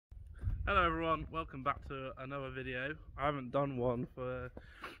Hello everyone, welcome back to another video. I haven't done one for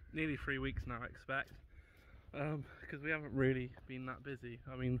nearly 3 weeks now, I expect, because we haven't really been that busy.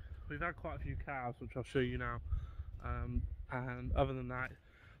 I mean, we've had quite a few calves, which I'll show you now, and other than that,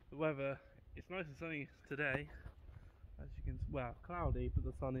 the weather, it's nice and sunny today, as you can, well, cloudy, but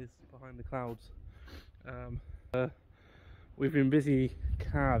the sun is behind the clouds. We've been busy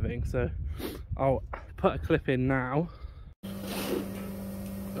calving, so I'll put a clip in now.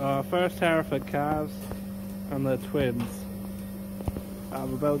 Our first Hereford calves and their twins out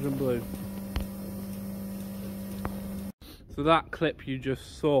of a Belgian blue. So that clip you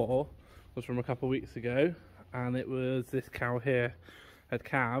just saw was from a couple of weeks ago, and it was this cow here had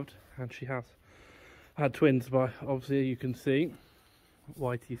calved, and she has had twins. By obviously you can see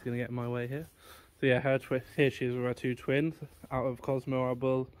Whitey's going to get in my way here. So yeah, her here she is with her two twins out of Cosmo, our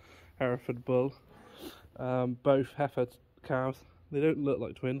bull, Hereford bull, both heifer calves. They don't look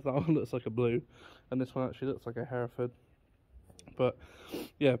like twins. That one looks like a blue, and this one actually looks like a Hereford. But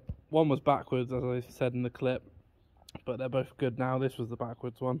yeah, one was backwards, as I said in the clip, but they're both good now. This was the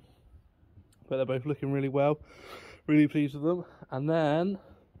backwards one, but they're both looking really well. Really pleased with them. And then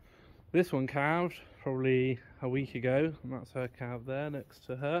this one calved probably a week ago, and that's her calf there next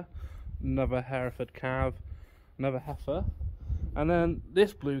to her. Another Hereford calf, another heifer, and then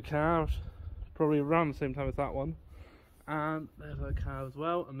this blue calved probably around the same time as that one. And there's a cow as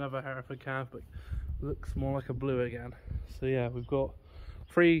well, another Hereford calf, but looks more like a blue again. So yeah, we've got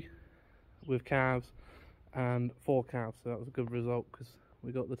 3 with calves and 4 calves, so that was a good result because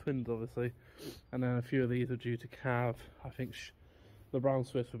we got the twins obviously, and then a few of these are due to calve. I think the brown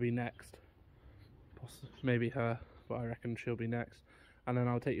Swiss will be next, possibly maybe her, but I reckon she'll be next. And then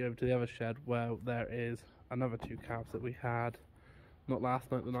I'll take you over to the other shed where there is another 2 calves that we had not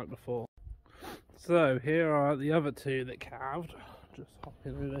last night, the night before. So here are the other 2 that calved. Just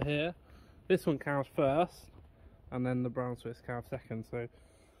hopping over here. This one calved first, and then the brown Swiss calved second. So,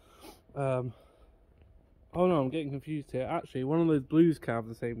 oh no, I'm getting confused here. Actually, one of those blues calved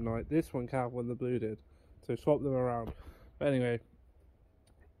the same night. This one calved when the blue did. So swap them around. But anyway,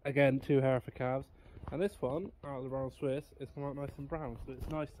 again, 2 Hereford calves, and this one out of the brown Swiss is come out nice and brown. So it's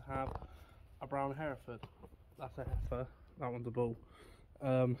nice to have a brown Hereford. That's a heifer. That one's a bull.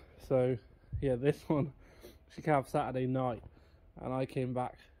 So. Yeah, this one, she calved Saturday night, and I came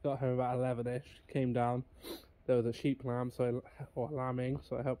back, got home about 11ish, came down, there was a sheep lamb, or lambing,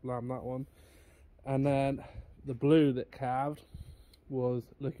 so I helped lamb that one. And then the blue that calved was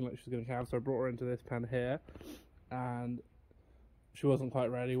looking like she was going to calve, so I brought her into this pen here, and she wasn't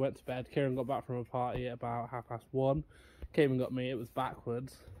quite ready, went to bed. Kieran got back from a party at about 1:30, came and got me, it was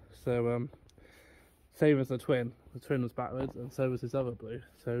backwards, so same as the twin was backwards, and so was his other blue.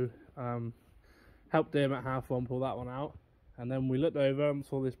 So helped him at 1:30 pull that one out, and then we looked over and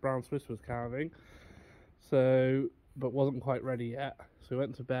saw this brown Swiss was calving, so but wasn't quite ready yet. So we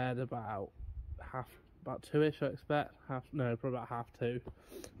went to bed about 2ish, I expect. No, probably about 2:30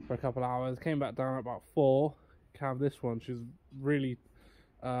 for a couple of hours. Came back down at about 4. Calved this one. She's really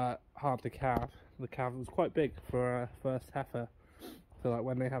hard to calve. The calf was quite big for a first heifer. So like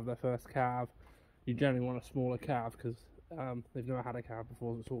when they have their first calf, you generally want a smaller calf because they've never had a calf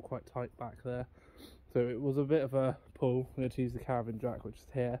before, so it's all quite tight back there. So it was a bit of a pull. I'm going to use the calving jack, which is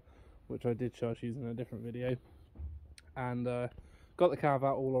here, which I did show us using in a different video. And got the calf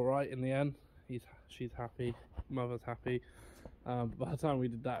out all alright in the end. She's happy, mother's happy. But by the time we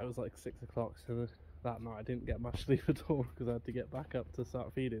did that, it was like 6 o'clock, so that night I didn't get much sleep at all because I had to get back up to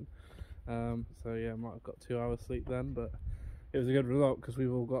start feeding. So yeah, I might have got 2 hours sleep then, but it was a good result because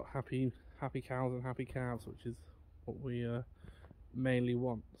we've all got happy cows and happy calves, which is what we mainly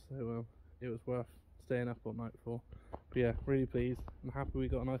want. So it was worth staying up all night for. But yeah, really pleased and happy we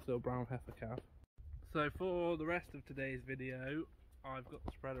got a nice little brown heifer calf. So for the rest of today's video, I've got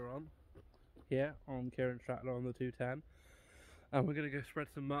the spreader on here on Kieran's tractor on the 210, and we're going to go spread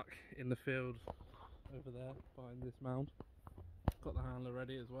some muck in the field over there behind this mound. Got the handler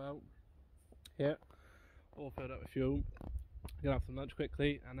ready as well here, all filled up with fuel. Gonna have some lunch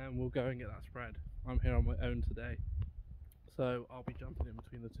quickly, and then we'll go and get that spread. I'm here on my own today, so I'll be jumping in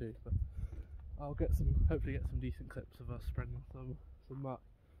between the 2, but I'll hopefully get some decent clips of us spreading some muck,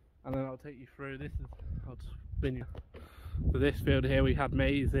 and then I'll take you through. I'll spin you. So this field here we had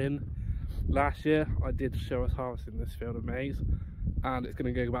maize in last year. I did show us harvesting this field of maize, and it's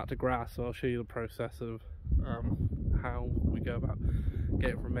going to go back to grass, so I'll show you the process of how we go about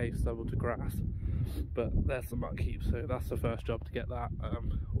getting from maize stubble to grass. But there's the muck heap, so that's the first job, to get that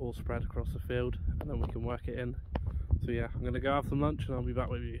all spread across the field, and then we can work it in. So yeah, I'm going to go have some lunch and I'll be back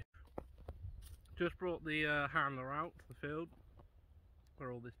with you. Just brought the handler out to the field.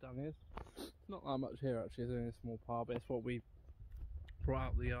 where all this dung is. Not that much here actually, it's only a small part, but it's what we brought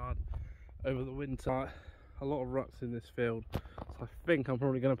out the yard over the winter. A lot of ruts in this field, so I think I'm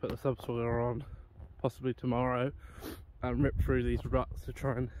probably going to put the subsoiler on possibly tomorrow and rip through these ruts to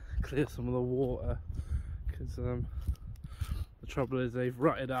try and clear some of the water, because the trouble is they've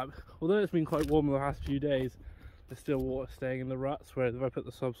rutted up. Although it's been quite warm the last few days, there's still water staying in the ruts, whereas if I put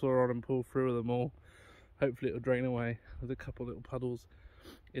the subsoiler on and pull through them all, hopefully it'll drain away. There's a couple little puddles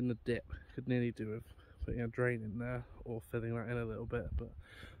in the dip, could nearly do with putting a drain in there or filling that in a little bit, but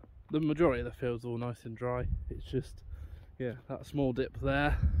the majority of the field's all nice and dry. It's just, yeah, that small dip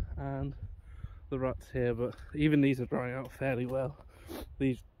there and the ruts here, but even these are drying out fairly well.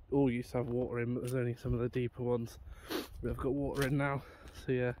 These all used to have water in, but there's only some of the deeper ones that have got water in now.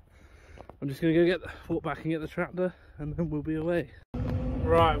 So yeah, I'm just gonna go walk back and get the tractor, and then we'll be away.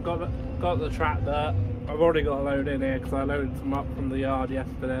 Right, I've got the tractor. I've already got a load in here because I loaded some up from the yard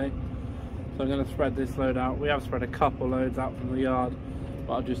yesterday. So I'm going to spread this load out. We have spread a couple loads out from the yard,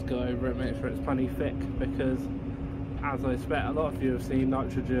 but I'll just go over it, make sure it's plenty thick, because as I expect a lot of you have seen,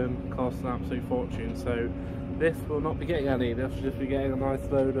 nitrogen costs an absolute fortune. So this will not be getting any, this will just be getting a nice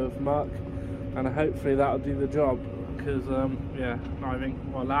load of muck, and hopefully that'll do the job. Because yeah, I think,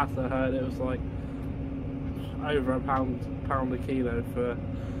 well, last I heard it was like over a pound a kilo for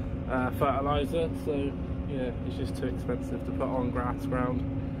fertiliser, so yeah, it's just too expensive to put on grass ground.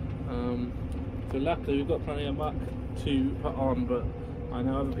 So luckily we've got plenty of muck to put on, but I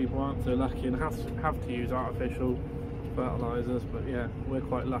know other people aren't so lucky and have to use artificial fertilisers. But yeah, we're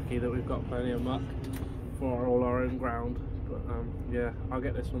quite lucky that we've got plenty of muck for all our own ground. But yeah, I'll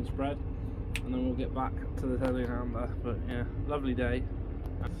get this one spread and then we'll get back to the telehandler. But yeah, lovely day.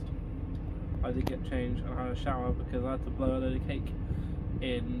 I did get changed and I had a shower because I had to blow a load of cake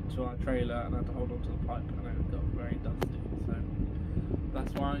into our trailer and I had to hold on to the pipe, and it got very dusty. So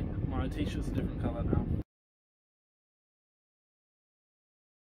that's why my t-shirt's a different colour now.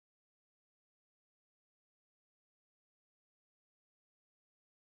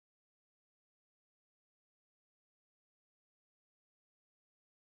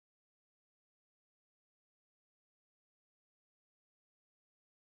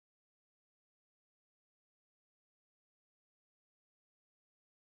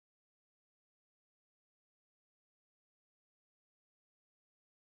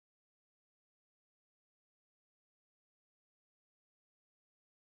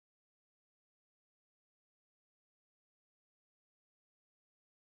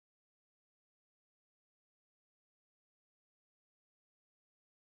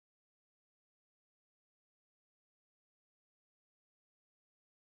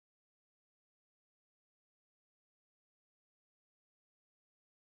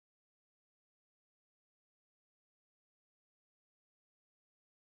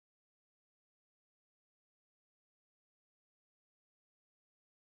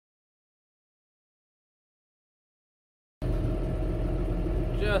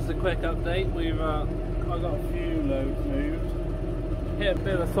 Just a quick update, I got a few loads moved. Hit a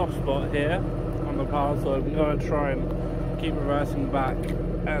bit of a soft spot here on the path, so I'm going to try and keep reversing back,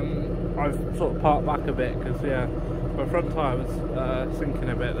 and I've sort of parked back a bit because yeah, my front tyre was sinking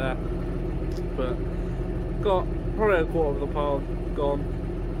a bit there, but got probably a quarter of the path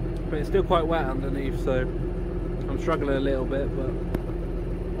gone, but it's still quite wet underneath, so I'm struggling a little bit, but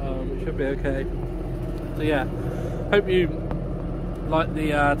it should be okay. So yeah, hope you like the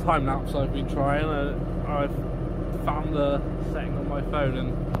time lapse I've been trying. I've found the setting on my phone,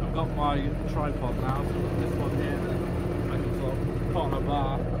 and I've got my tripod now, so this one here that I can sort of put on a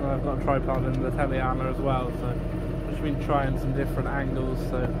bar, and I've got a tripod in the telehandler as well, so I've just been trying some different angles,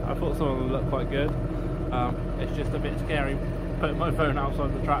 so I thought some of them looked quite good. It's just a bit scary putting my phone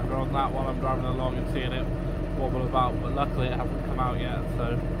outside the tractor on that while I'm driving along and seeing it wobble about, but luckily it hasn't come out yet,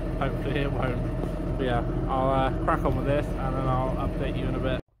 so hopefully it won't. But yeah, I'll crack on with this and then I'll update you in a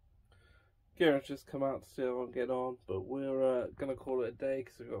bit. Kieran's just come out to see how I'm getting on, but we're going to call it a day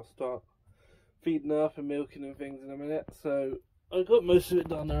because we've got to start feeding up and milking and things in a minute. So I've got most of it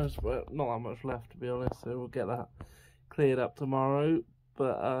done. There's not that much left, to be honest, so we'll get that cleared up tomorrow.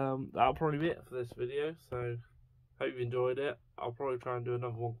 But that'll probably be it for this video, so hope you enjoyed it. I'll probably try and do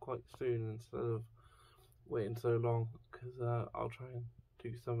another one quite soon instead of waiting so long, because I'll try and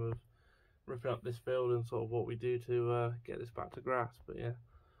do some of ripping up this field and sort of what we do to get this back to grass. But yeah,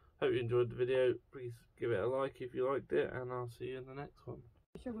 hope you enjoyed the video. Please give it a like if you liked it, and I'll see you in the next one.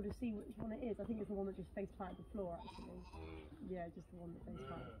 I struggle to see which one it is. I think it's the one that just face flat at the floor, actually. Yeah, just the one that face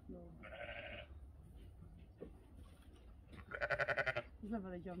flat at the floor. It's never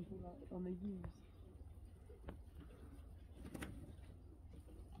they jump on the ewes.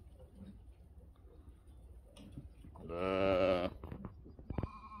 Little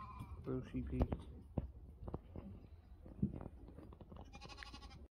sheepy.